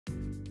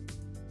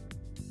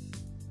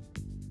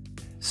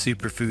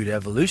Superfood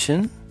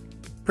Evolution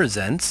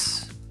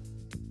presents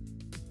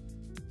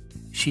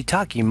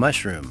Shiitake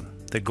mushroom,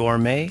 the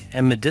gourmet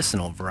and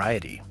medicinal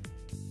variety.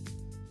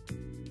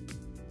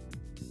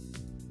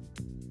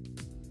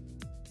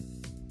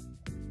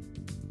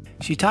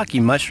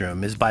 Shiitake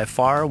mushroom is by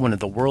far one of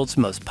the world's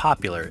most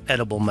popular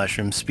edible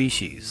mushroom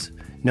species.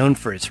 Known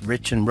for its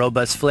rich and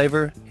robust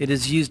flavor, it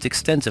is used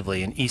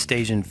extensively in East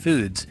Asian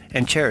foods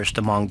and cherished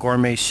among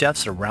gourmet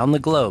chefs around the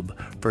globe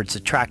for its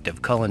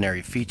attractive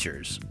culinary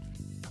features.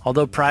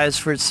 Although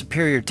prized for its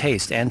superior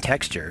taste and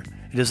texture,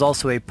 it is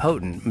also a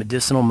potent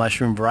medicinal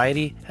mushroom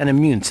variety and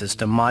immune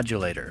system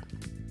modulator.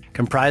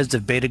 Comprised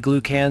of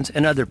beta-glucans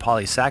and other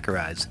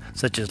polysaccharides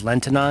such as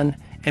lentinan,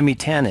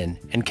 emitanin,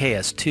 and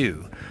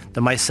Ks2,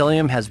 the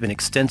mycelium has been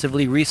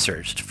extensively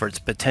researched for its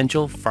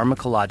potential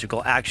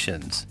pharmacological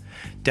actions.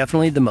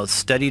 Definitely the most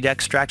studied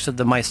extracts of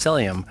the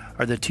mycelium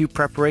are the two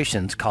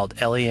preparations called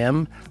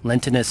LEM,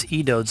 lentinus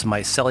edodes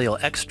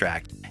mycelial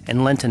extract, and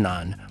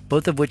lentinan,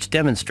 both of which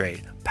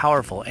demonstrate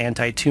powerful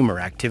anti-tumor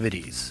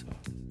activities.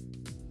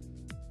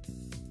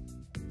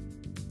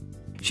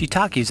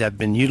 Shiitakes have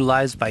been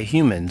utilized by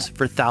humans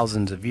for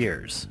thousands of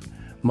years.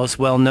 Most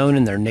well known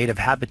in their native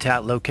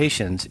habitat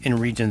locations in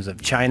regions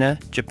of China,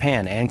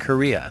 Japan, and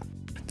Korea.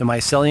 The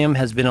mycelium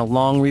has been a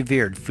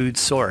long-revered food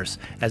source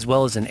as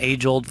well as an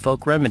age-old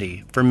folk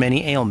remedy for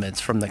many ailments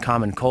from the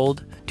common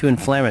cold to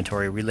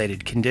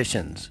inflammatory-related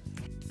conditions.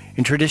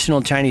 In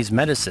traditional Chinese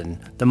medicine,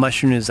 the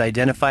mushroom is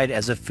identified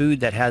as a food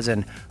that has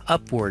an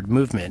upward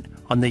movement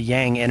on the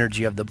yang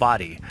energy of the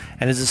body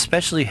and is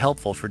especially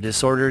helpful for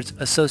disorders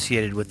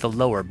associated with the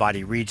lower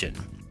body region.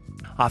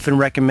 Often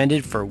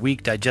recommended for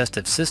weak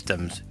digestive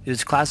systems, it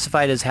is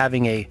classified as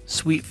having a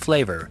sweet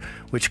flavor,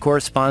 which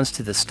corresponds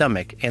to the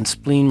stomach and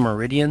spleen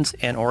meridians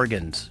and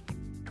organs.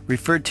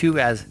 Referred to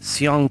as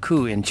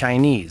xiangku in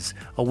Chinese,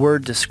 a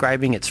word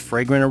describing its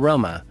fragrant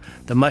aroma,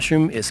 the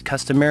mushroom is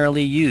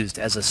customarily used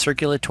as a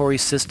circulatory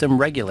system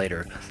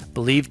regulator,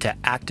 believed to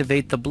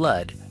activate the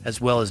blood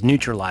as well as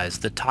neutralize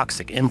the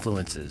toxic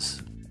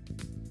influences.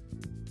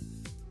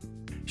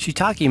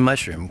 Shiitake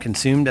mushroom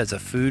consumed as a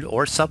food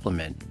or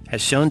supplement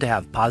has shown to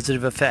have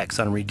positive effects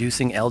on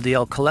reducing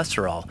LDL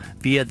cholesterol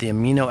via the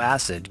amino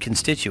acid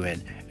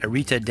constituent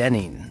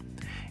emitanin.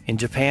 In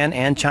Japan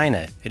and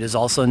China, it is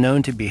also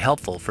known to be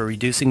helpful for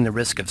reducing the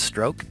risk of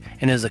stroke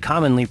and is a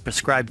commonly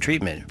prescribed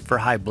treatment for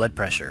high blood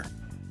pressure.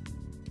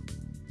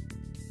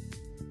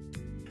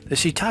 The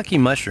shiitake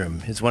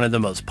mushroom is one of the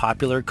most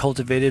popular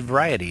cultivated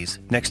varieties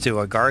next to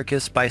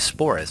Agaricus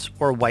bisporus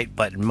or white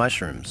button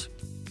mushrooms.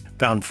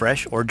 Found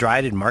fresh or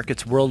dried in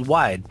markets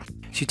worldwide,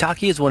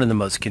 shiitake is one of the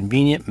most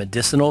convenient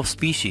medicinal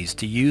species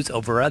to use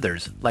over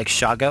others like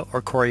chaga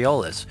or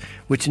Coriolis,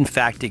 which in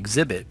fact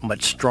exhibit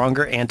much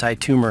stronger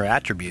anti-tumor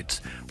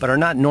attributes but are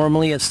not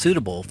normally as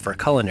suitable for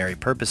culinary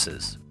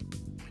purposes.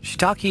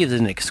 Shiitake is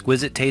an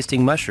exquisite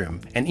tasting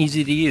mushroom and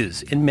easy to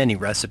use in many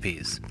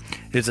recipes.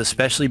 It is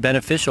especially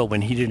beneficial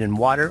when heated in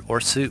water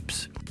or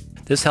soups.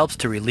 This helps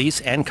to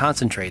release and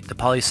concentrate the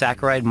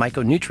polysaccharide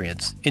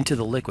micronutrients into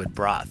the liquid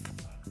broth.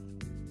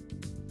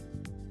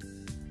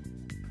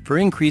 For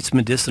increased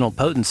medicinal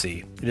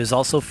potency, it is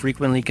also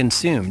frequently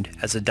consumed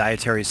as a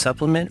dietary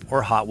supplement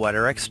or hot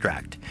water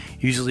extract,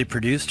 usually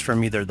produced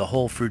from either the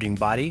whole fruiting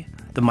body,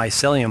 the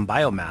mycelium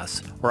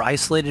biomass, or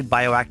isolated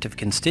bioactive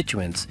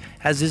constituents,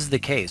 as is the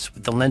case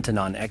with the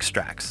lentinan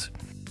extracts.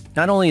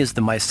 Not only is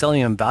the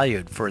mycelium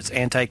valued for its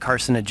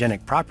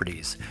anti-carcinogenic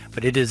properties,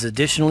 but it is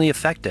additionally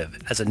effective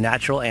as a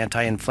natural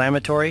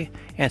anti-inflammatory,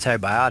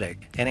 antibiotic,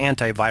 and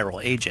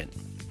antiviral agent.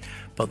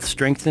 Both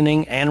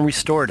strengthening and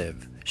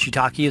restorative,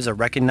 shiitake is a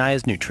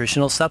recognized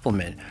nutritional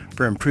supplement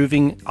for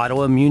improving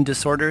autoimmune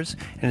disorders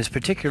and is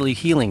particularly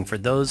healing for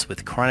those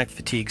with chronic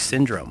fatigue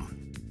syndrome.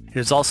 It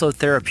is also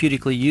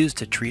therapeutically used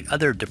to treat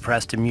other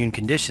depressed immune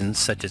conditions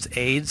such as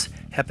AIDS,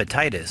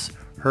 hepatitis,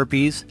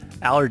 herpes,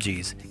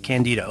 allergies,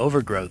 candida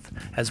overgrowth,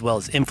 as well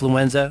as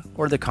influenza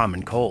or the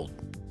common cold.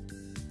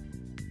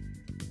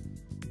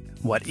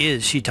 What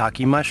is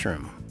shiitake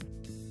mushroom?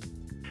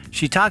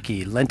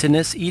 Shiitake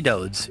lentinus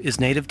edodes is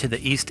native to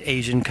the East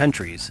Asian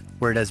countries,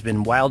 where it has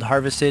been wild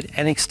harvested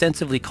and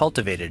extensively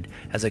cultivated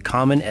as a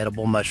common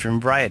edible mushroom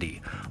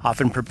variety,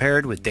 often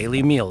prepared with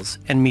daily meals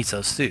and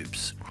miso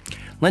soups.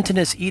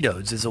 Lentinus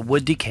edodes is a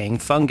wood-decaying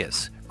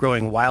fungus,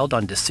 growing wild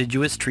on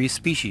deciduous tree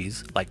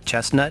species like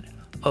chestnut,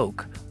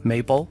 oak,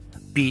 maple,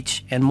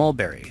 beech, and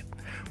mulberry.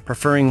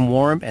 Preferring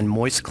warm and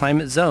moist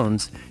climate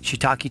zones,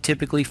 shiitake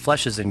typically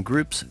flushes in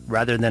groups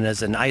rather than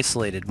as an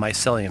isolated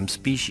mycelium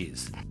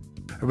species.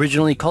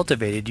 Originally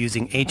cultivated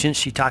using ancient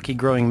shiitake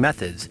growing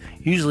methods,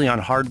 usually on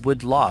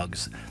hardwood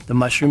logs, the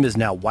mushroom is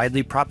now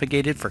widely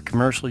propagated for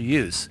commercial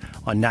use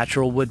on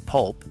natural wood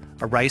pulp,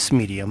 a rice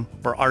medium,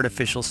 or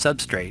artificial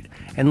substrate,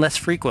 and less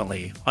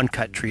frequently on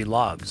cut tree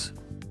logs.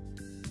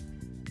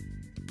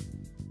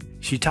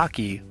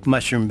 Shiitake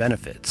mushroom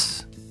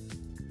benefits.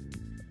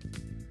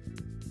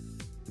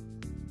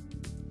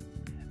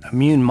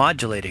 Immune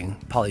modulating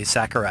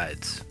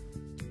polysaccharides.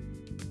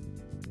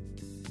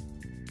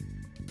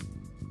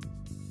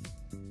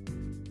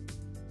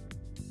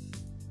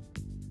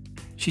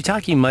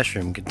 Shiitake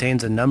mushroom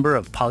contains a number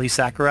of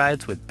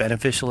polysaccharides with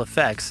beneficial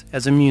effects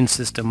as immune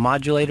system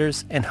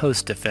modulators and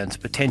host defense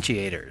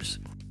potentiators.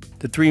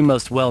 The three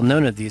most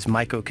well-known of these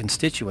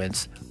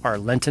myco-constituents are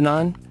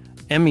lentinan,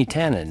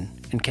 emitanin,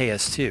 and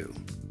Ks2.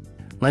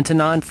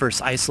 Lentinan,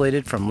 first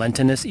isolated from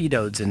lentinus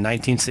edodes in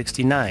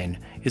 1969,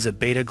 is a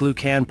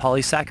beta-glucan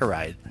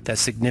polysaccharide that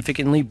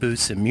significantly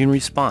boosts immune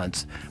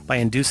response by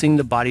inducing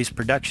the body's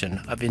production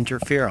of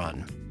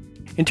interferon.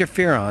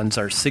 Interferons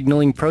are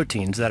signaling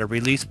proteins that are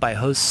released by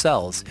host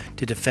cells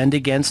to defend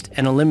against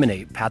and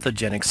eliminate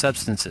pathogenic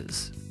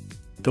substances.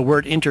 The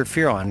word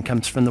interferon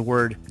comes from the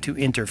word to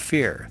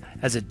interfere,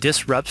 as it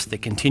disrupts the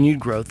continued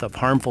growth of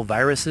harmful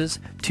viruses,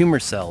 tumor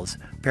cells,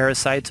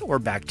 parasites, or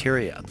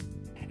bacteria.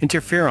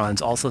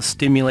 Interferons also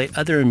stimulate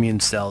other immune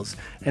cells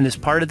and is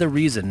part of the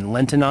reason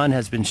lentinan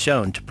has been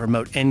shown to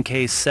promote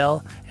NK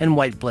cell and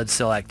white blood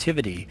cell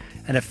activity,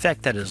 an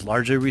effect that is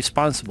largely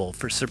responsible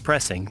for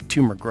suppressing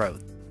tumor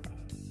growth.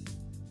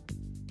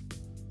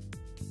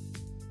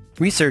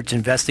 Research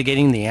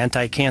investigating the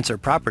anti-cancer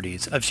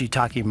properties of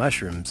shiitake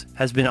mushrooms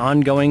has been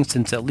ongoing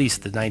since at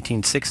least the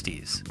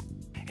 1960s.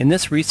 In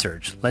this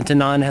research,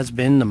 lentinan has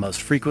been the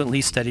most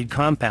frequently studied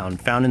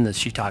compound found in the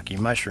shiitake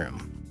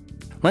mushroom.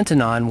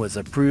 Lentinan was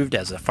approved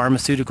as a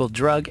pharmaceutical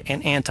drug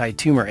and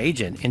anti-tumor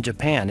agent in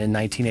Japan in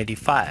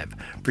 1985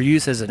 for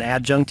use as an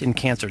adjunct in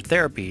cancer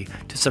therapy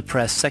to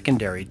suppress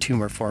secondary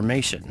tumor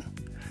formation.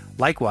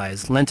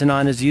 Likewise,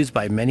 lentinan is used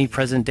by many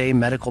present-day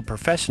medical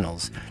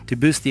professionals to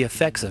boost the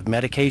effects of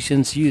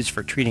medications used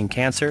for treating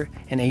cancer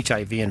and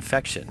HIV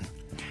infection.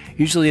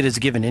 Usually it is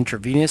given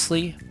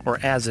intravenously or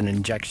as an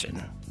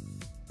injection.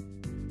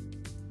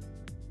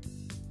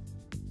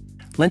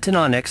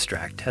 Lentinan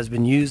extract has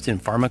been used in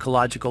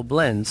pharmacological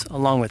blends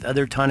along with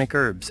other tonic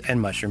herbs and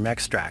mushroom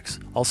extracts,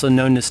 also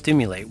known to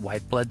stimulate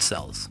white blood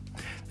cells.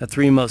 The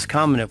three most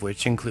common of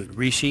which include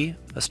reishi,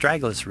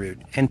 astragalus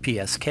root, and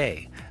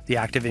PSK, the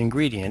active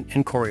ingredient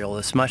in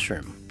Coriolus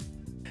mushroom.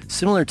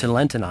 Similar to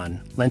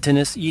lentinan,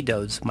 lentinus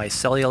edodes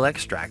mycelial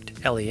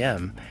extract,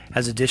 LEM,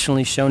 has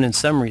additionally shown in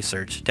some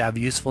research to have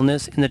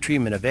usefulness in the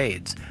treatment of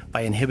AIDS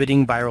by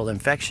inhibiting viral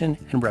infection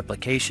and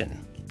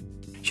replication.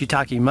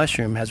 Shiitake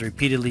mushroom has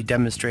repeatedly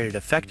demonstrated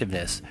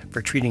effectiveness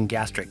for treating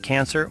gastric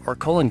cancer or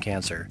colon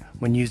cancer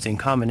when used in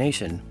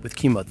combination with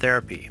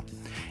chemotherapy.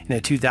 In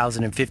a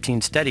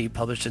 2015 study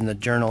published in the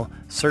journal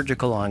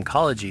Surgical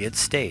Oncology, it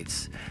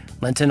states,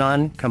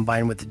 lentinan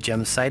combined with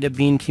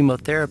gemcitabine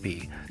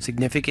chemotherapy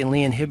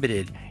significantly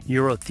inhibited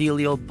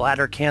urothelial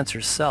bladder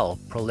cancer cell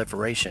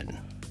proliferation.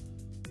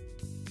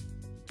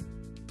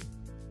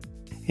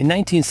 In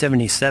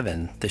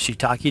 1977, the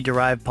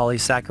shiitake-derived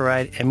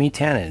polysaccharide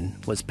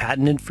emitanin was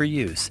patented for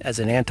use as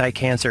an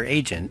anti-cancer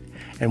agent,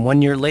 and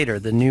 1 year later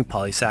the new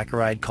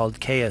polysaccharide called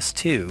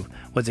Ks2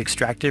 was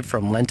extracted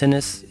from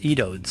lentinus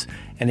edodes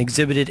and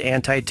exhibited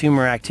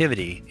anti-tumor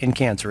activity in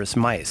cancerous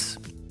mice.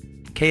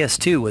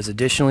 Ks2 was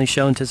additionally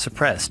shown to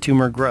suppress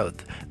tumor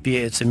growth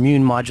via its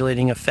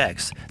immune-modulating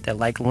effects that,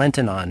 like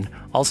lentinan,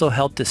 also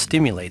helped to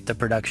stimulate the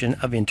production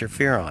of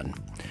interferon.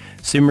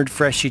 Simmered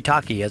fresh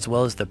shiitake as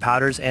well as the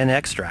powders and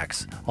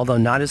extracts, although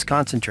not as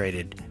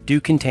concentrated, do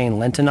contain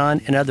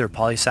lentinan and other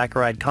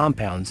polysaccharide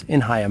compounds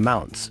in high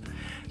amounts.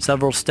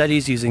 Several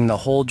studies using the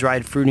whole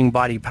dried fruiting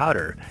body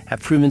powder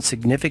have proven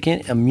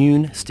significant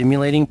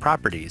immune-stimulating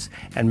properties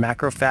and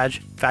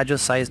macrophage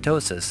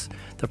phagocytosis,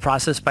 the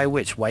process by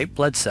which white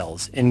blood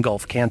cells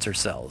engulf cancer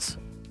cells.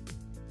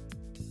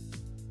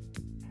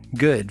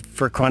 Good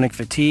for chronic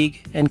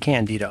fatigue and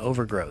candida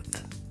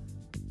overgrowth.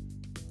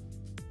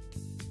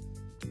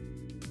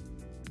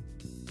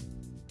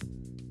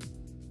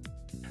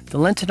 The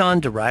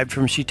lentinan derived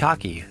from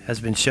shiitake has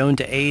been shown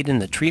to aid in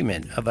the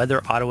treatment of other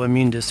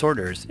autoimmune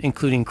disorders,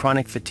 including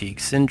chronic fatigue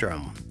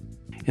syndrome.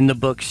 In the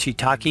book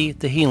Shiitake,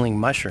 the Healing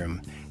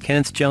Mushroom,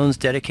 Kenneth Jones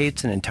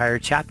dedicates an entire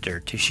chapter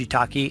to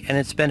shiitake and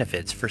its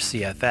benefits for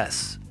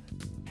CFS.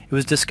 It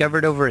was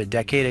discovered over a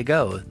decade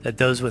ago that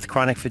those with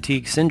chronic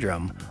fatigue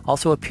syndrome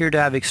also appear to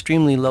have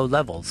extremely low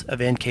levels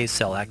of NK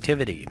cell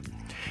activity.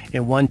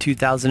 In one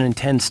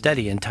 2010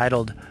 study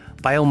entitled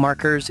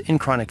Biomarkers in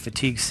Chronic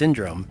Fatigue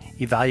Syndrome,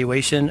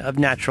 Evaluation of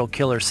Natural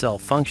Killer Cell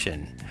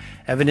Function,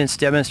 evidence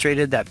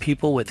demonstrated that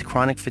people with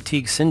chronic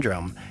fatigue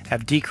syndrome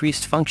have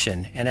decreased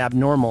function and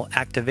abnormal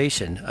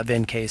activation of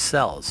NK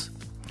cells.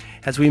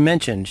 As we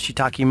mentioned,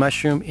 shiitake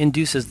mushroom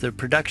induces the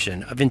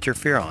production of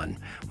interferon,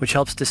 which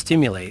helps to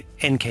stimulate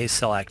NK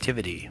cell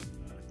activity.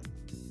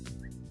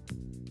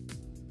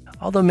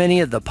 Although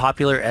many of the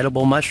popular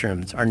edible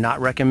mushrooms are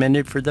not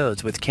recommended for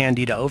those with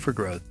candida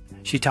overgrowth,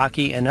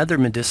 shiitake and other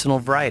medicinal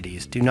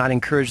varieties do not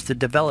encourage the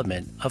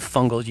development of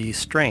fungal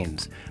yeast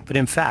strains, but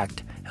in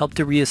fact help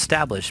to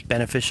re-establish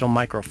beneficial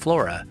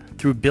microflora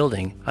through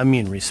building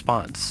immune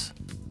response.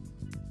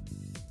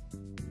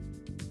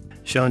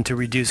 Shown to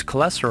reduce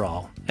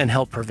cholesterol and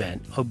help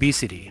prevent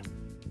obesity.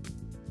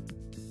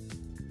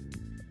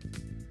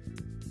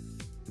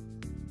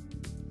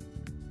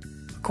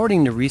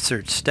 According to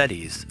research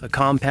studies, a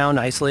compound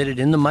isolated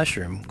in the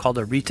mushroom called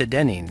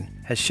erytidinin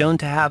has shown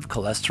to have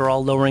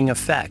cholesterol-lowering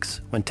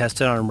effects when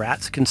tested on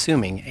rats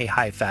consuming a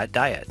high-fat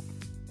diet.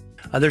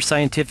 Other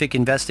scientific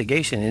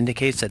investigation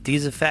indicates that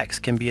these effects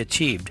can be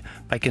achieved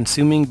by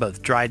consuming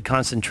both dried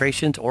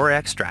concentrations or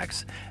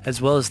extracts,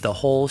 as well as the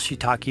whole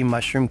shiitake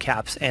mushroom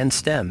caps and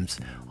stems,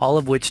 all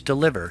of which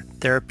deliver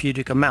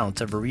therapeutic amounts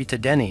of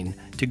emitanin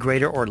to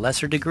greater or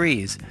lesser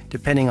degrees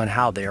depending on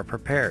how they are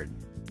prepared.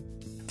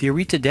 The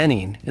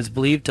emitanin is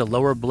believed to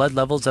lower blood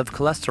levels of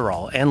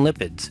cholesterol and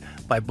lipids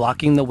by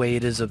blocking the way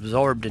it is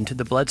absorbed into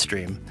the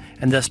bloodstream,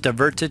 and thus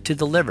diverts it to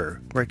the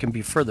liver where it can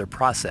be further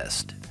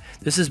processed.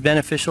 This is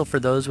beneficial for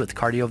those with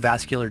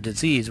cardiovascular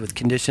disease with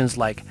conditions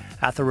like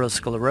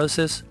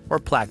atherosclerosis or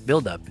plaque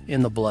buildup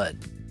in the blood.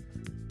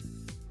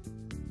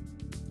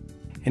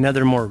 In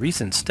other more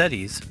recent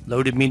studies,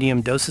 low to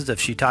medium doses of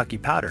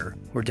shiitake powder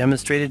were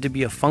demonstrated to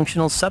be a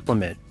functional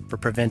supplement for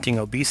preventing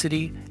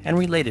obesity and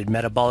related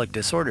metabolic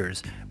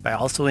disorders by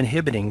also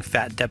inhibiting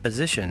fat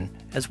deposition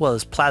as well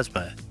as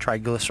plasma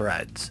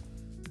triglycerides.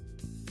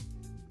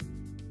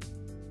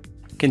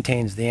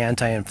 Contains the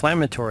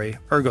anti-inflammatory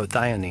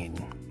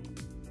ergothioneine.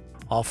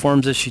 All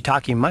forms of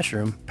shiitake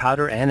mushroom,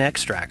 powder and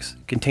extracts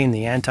contain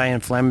the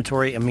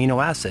anti-inflammatory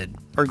amino acid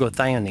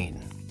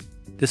ergothioneine.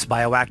 This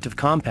bioactive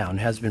compound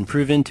has been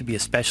proven to be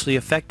especially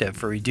effective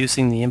for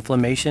reducing the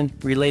inflammation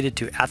related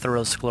to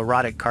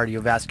atherosclerotic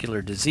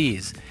cardiovascular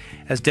disease,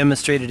 as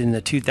demonstrated in the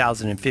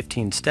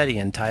 2015 study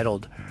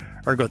entitled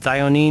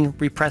 "Ergothioneine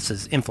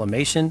Represses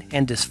Inflammation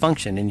and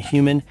Dysfunction in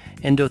Human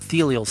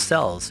Endothelial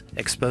Cells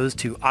Exposed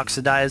to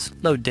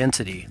Oxidized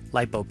Low-Density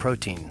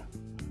Lipoprotein."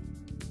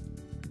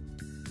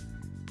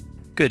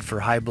 Good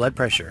for high blood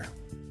pressure.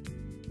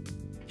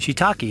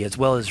 Shiitake as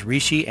well as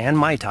reishi and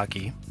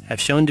maitake have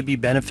shown to be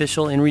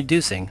beneficial in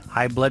reducing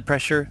high blood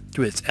pressure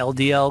through its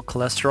LDL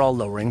cholesterol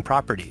lowering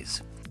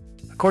properties.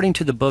 According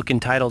to the book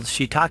entitled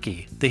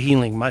Shiitake, the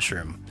Healing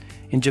Mushroom,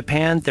 in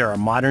Japan there are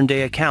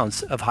modern-day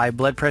accounts of high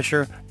blood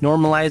pressure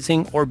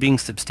normalizing or being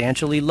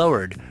substantially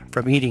lowered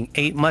from eating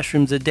 8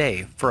 mushrooms a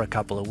day for a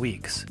couple of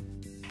weeks.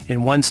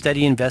 In one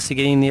study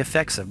investigating the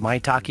effects of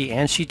maitake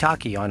and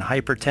shiitake on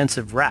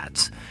hypertensive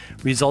rats,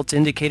 results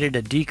indicated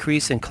a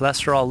decrease in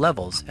cholesterol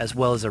levels as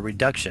well as a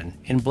reduction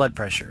in blood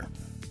pressure.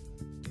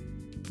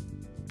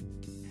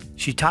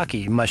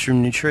 Shiitake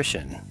mushroom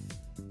nutrition.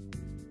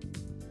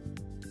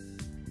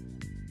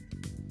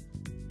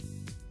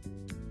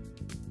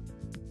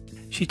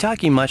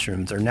 Shiitake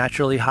mushrooms are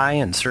naturally high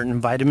in certain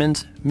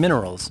vitamins,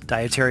 minerals,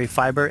 dietary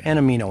fiber, and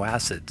amino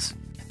acids.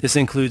 This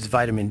includes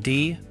vitamin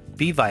D,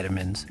 B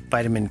vitamins,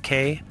 vitamin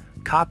K,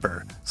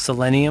 copper,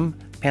 selenium,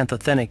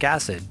 pantothenic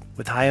acid,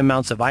 with high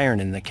amounts of iron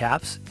in the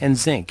caps, and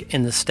zinc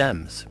in the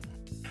stems.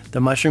 The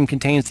mushroom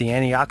contains the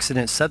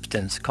antioxidant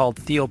substance called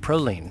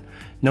theoproline,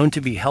 known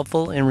to be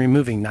helpful in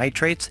removing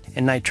nitrates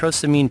and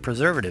nitrosamine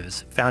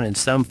preservatives found in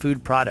some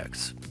food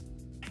products.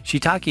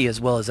 Shiitake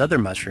as well as other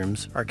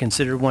mushrooms are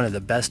considered one of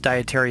the best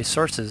dietary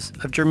sources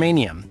of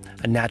germanium,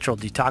 a natural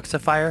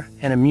detoxifier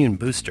and immune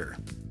booster.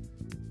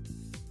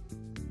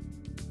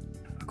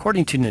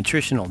 According to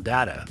nutritional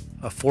data,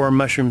 a 4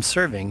 mushroom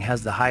serving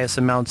has the highest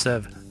amounts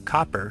of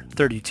copper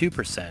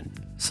 32%,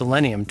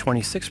 selenium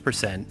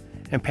 26%,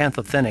 and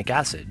pantothenic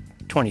acid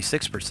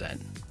 26%.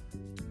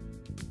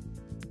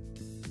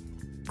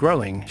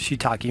 Growing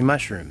shiitake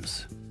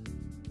mushrooms.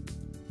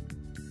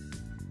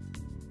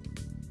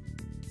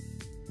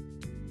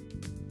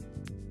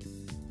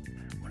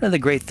 One of the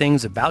great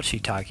things about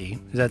shiitake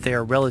is that they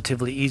are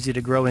relatively easy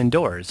to grow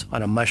indoors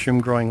on a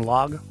mushroom growing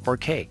log or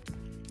cake.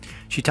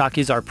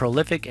 Shiitakes are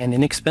prolific and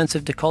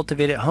inexpensive to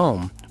cultivate at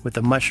home with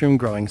a mushroom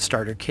growing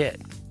starter kit.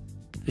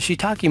 The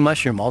shiitake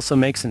mushroom also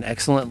makes an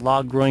excellent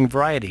log growing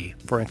variety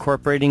for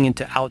incorporating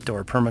into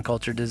outdoor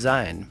permaculture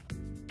design.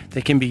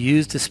 They can be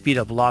used to speed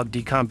up log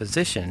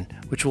decomposition,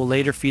 which will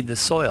later feed the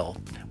soil,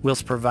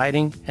 whilst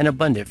providing an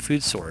abundant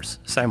food source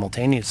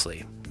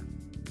simultaneously.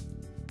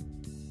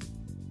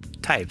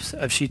 Types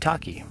of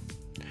shiitake.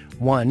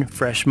 1.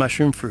 Fresh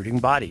mushroom fruiting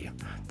body,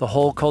 the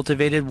whole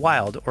cultivated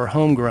wild or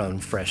homegrown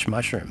fresh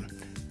mushroom.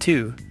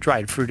 2.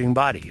 Dried fruiting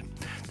body,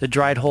 the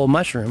dried whole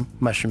mushroom,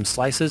 mushroom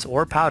slices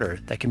or powder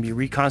that can be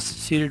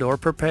reconstituted or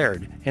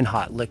prepared in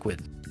hot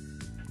liquid.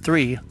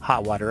 3.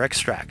 Hot water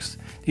extracts.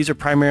 These are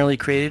primarily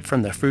created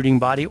from the fruiting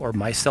body or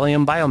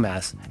mycelium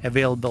biomass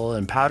available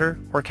in powder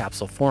or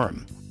capsule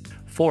form.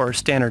 4.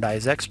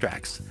 Standardized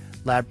extracts.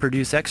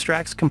 Lab-produced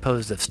extracts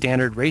composed of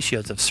standard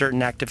ratios of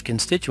certain active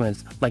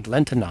constituents like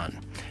lentinan.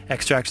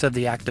 Extracts of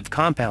the active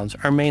compounds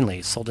are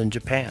mainly sold in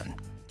Japan.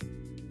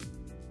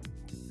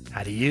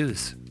 How to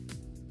use.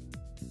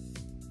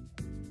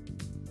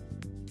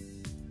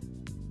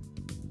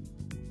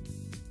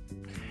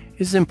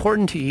 It is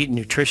important to eat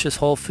nutritious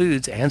whole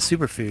foods and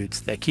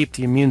superfoods that keep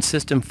the immune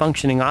system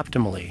functioning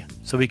optimally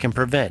so we can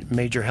prevent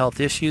major health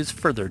issues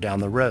further down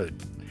the road.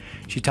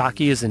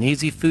 Shiitake is an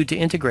easy food to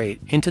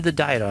integrate into the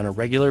diet on a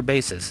regular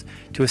basis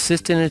to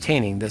assist in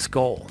attaining this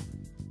goal.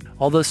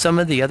 Although some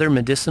of the other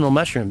medicinal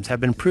mushrooms have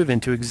been proven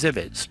to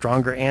exhibit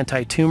stronger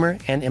anti-tumor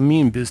and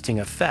immune-boosting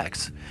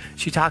effects,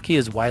 shiitake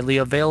is widely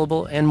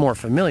available and more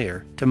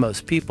familiar to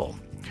most people.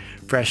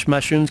 Fresh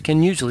mushrooms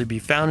can usually be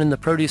found in the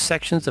produce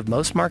sections of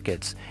most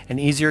markets and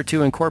easier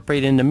to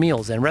incorporate into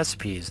meals and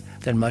recipes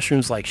than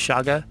mushrooms like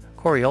chaga,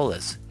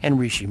 Coriolis, and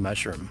reishi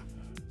mushroom.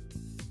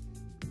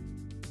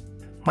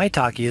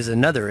 Maitake is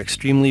another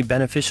extremely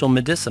beneficial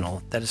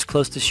medicinal that is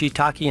close to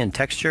shiitake in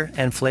texture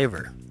and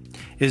flavor.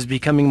 It is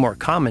becoming more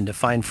common to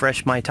find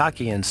fresh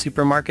maitake in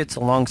supermarkets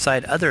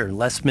alongside other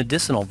less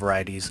medicinal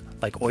varieties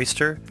like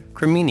oyster,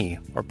 cremini,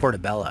 or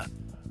portobello.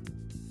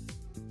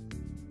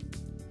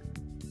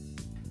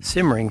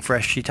 Simmering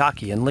fresh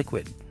shiitake in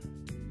liquid.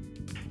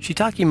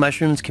 Shiitake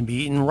mushrooms can be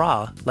eaten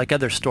raw like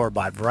other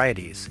store-bought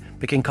varieties,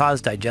 but can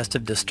cause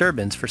digestive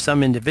disturbance for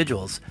some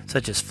individuals,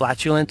 such as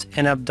flatulence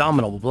and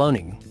abdominal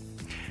bloating.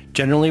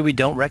 Generally, we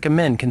don't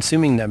recommend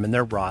consuming them in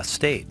their raw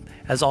state,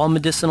 as all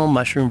medicinal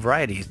mushroom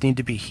varieties need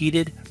to be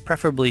heated,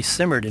 preferably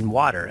simmered in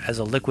water as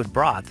a liquid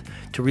broth,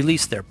 to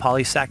release their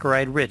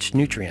polysaccharide-rich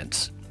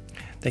nutrients.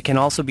 They can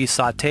also be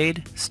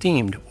sautéed,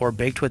 steamed, or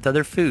baked with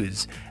other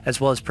foods, as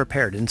well as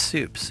prepared in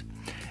soups.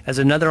 As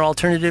another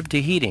alternative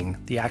to heating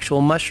the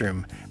actual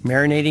mushroom,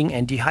 marinating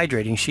and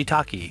dehydrating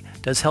shiitake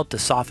does help to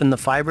soften the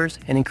fibers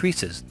and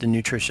increases the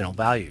nutritional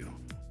value.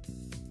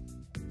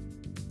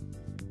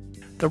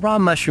 The raw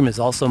mushroom is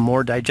also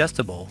more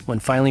digestible when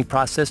finely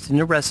processed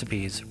into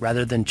recipes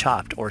rather than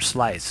chopped or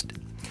sliced.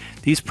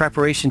 These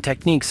preparation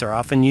techniques are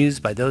often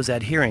used by those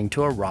adhering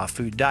to a raw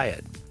food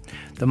diet.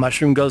 The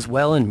mushroom goes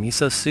well in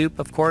miso soup,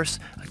 of course,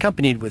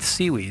 accompanied with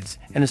seaweeds,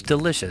 and is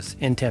delicious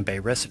in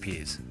tempeh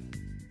recipes.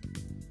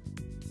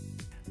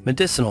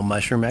 Medicinal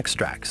mushroom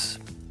extracts.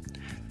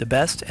 The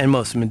best and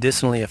most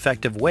medicinally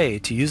effective way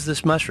to use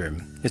this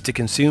mushroom is to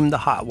consume the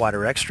hot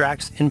water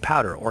extracts in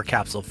powder or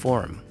capsule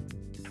form.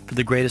 For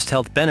the greatest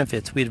health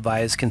benefits, we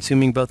advise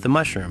consuming both the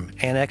mushroom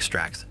and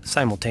extracts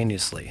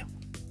simultaneously.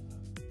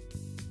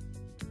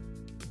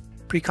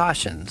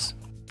 Precautions.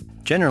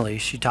 Generally,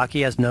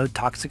 shiitake has no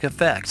toxic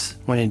effects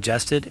when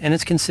ingested and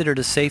is considered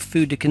a safe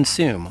food to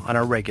consume on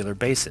a regular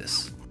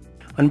basis.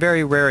 On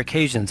very rare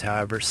occasions,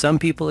 however, some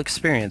people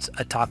experience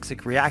a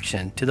toxic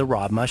reaction to the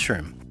raw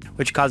mushroom,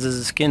 which causes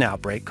a skin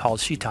outbreak called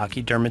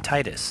shiitake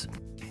dermatitis.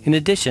 In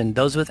addition,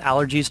 those with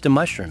allergies to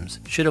mushrooms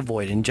should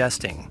avoid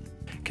ingesting.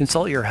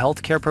 Consult your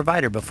healthcare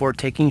provider before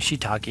taking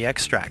shiitake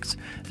extracts,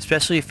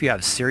 especially if you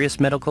have serious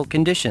medical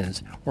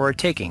conditions or are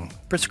taking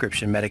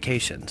prescription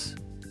medications.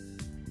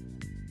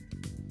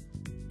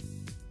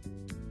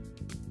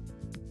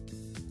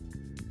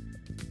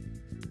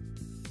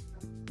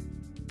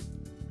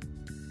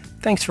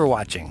 Thanks for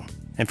watching,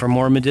 and for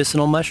more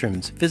medicinal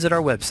mushrooms, visit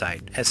our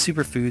website at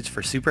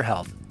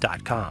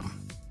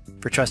superfoodsforsuperhealth.com.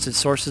 For trusted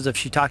sources of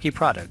shiitake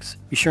products,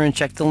 be sure and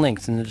check the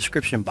links in the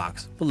description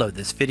box below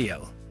this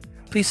video.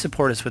 Please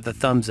support us with a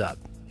thumbs up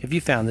if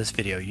you found this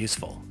video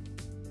useful.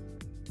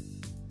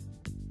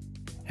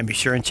 And be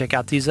sure and check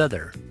out these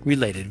other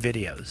related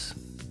videos.